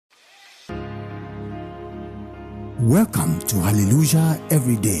Welcome to Hallelujah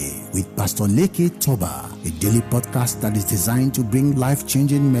Every Day with Pastor Leke Toba, a daily podcast that is designed to bring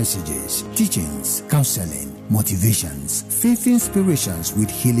life-changing messages, teachings, counseling, motivations, faith inspirations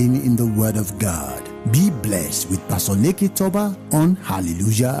with healing in the Word of God. Be blessed with Pastor Leke Toba on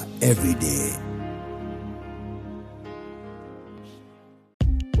Hallelujah Every Day.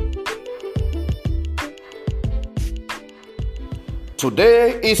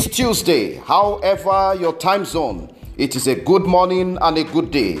 Today is Tuesday. However, your time zone, it is a good morning and a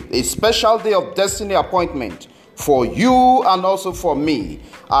good day, a special day of destiny appointment for you and also for me.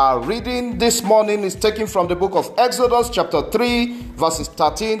 Our reading this morning is taken from the book of Exodus chapter 3 verses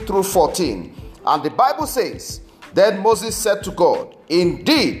 13 through 14. And the Bible says, "Then Moses said to God,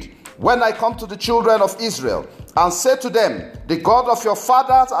 Indeed, when I come to the children of Israel and say to them, The God of your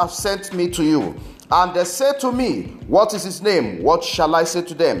fathers has sent me to you. And they said to me, What is his name? What shall I say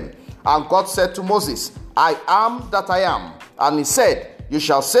to them? And God said to Moses, I am that I am. And he said, You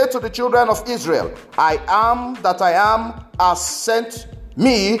shall say to the children of Israel, I am that I am has sent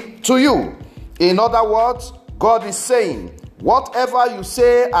me to you." In other words, God is saying, whatever you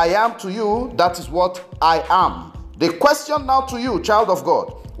say I am to you, that is what I am. The question now to you, child of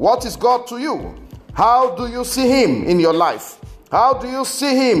God, what is God to you? How do you see him in your life? How do you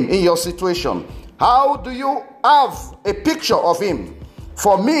see him in your situation? How do you have a picture of him?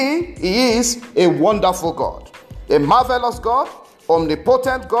 For me, he is a wonderful God, a marvelous God,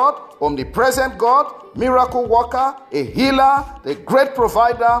 omnipotent God, omnipresent God, miracle worker, a healer, the great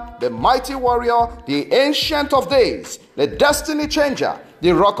provider, the mighty warrior, the ancient of days, the destiny changer,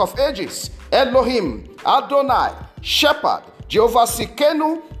 the rock of ages, Elohim, Adonai, Shepherd, Jehovah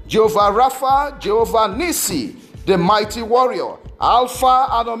Sikenu, Jehovah Rapha, Jehovah Nisi, the mighty warrior, Alpha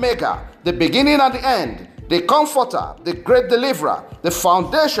and Omega, the beginning and the end, the comforter, the great deliverer, the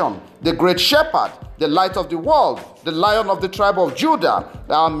foundation, the great shepherd, the light of the world, the lion of the tribe of Judah,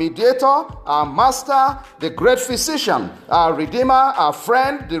 our mediator, our master, the great physician, our redeemer, our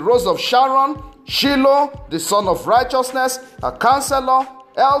friend, the rose of Sharon, Shiloh, the son of righteousness, our counselor,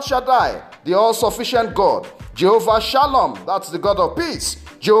 El Shaddai, the all-sufficient God, Jehovah Shalom, that's the God of peace,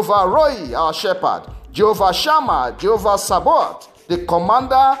 Jehovah Roi, our shepherd, Jehovah Shammah, Jehovah Sabaoth, the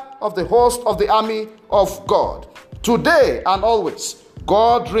commander of the host of the army of God. Today and always,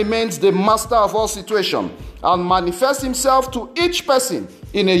 God remains the master of all situations and manifests himself to each person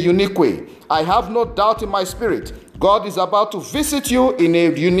in a unique way. I have no doubt in my spirit, God is about to visit you in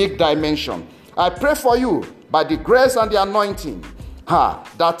a unique dimension. I pray for you by the grace and the anointing,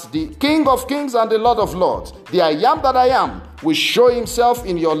 that the King of Kings and the Lord of Lords, the I am that I am, will show himself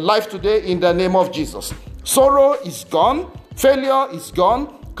in your life today in the name of Jesus. Sorrow is gone. Failure is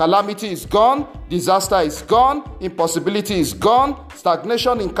gone, calamity is gone, disaster is gone, impossibility is gone,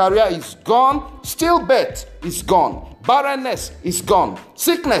 stagnation in career is gone, stillbirth is gone, barrenness is gone,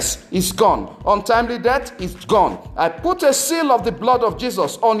 sickness is gone, untimely death is gone. I put a seal of the blood of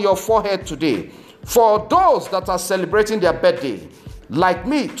Jesus on your forehead today. For those that are celebrating their birthday, like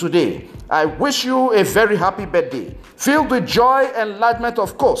me today, I wish you a very happy birthday, filled with joy, enlightenment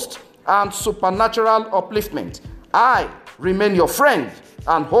of coast, and supernatural upliftment. I remain your friend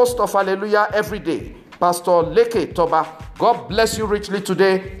and host of Hallelujah Every Day, Pastor Leke Toba. God bless you richly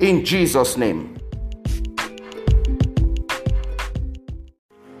today in Jesus' name.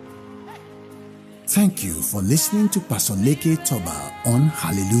 Thank you for listening to Pastor Leke Toba on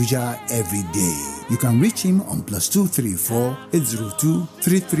Hallelujah Every Day. You can reach him on +234 802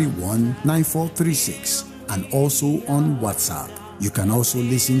 331 9436 and also on WhatsApp. You can also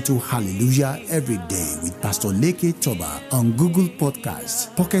listen to Hallelujah Every Day with Pastor Leke Toba on Google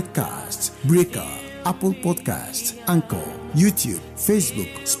Podcasts, Pocket Casts, Breaker, Apple Podcasts, Anchor, YouTube,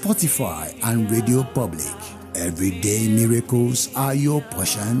 Facebook, Spotify, and Radio Public. Everyday miracles are your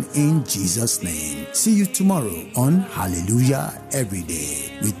portion in Jesus' name. See you tomorrow on Hallelujah Every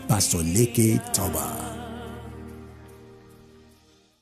Day with Pastor Leke Toba.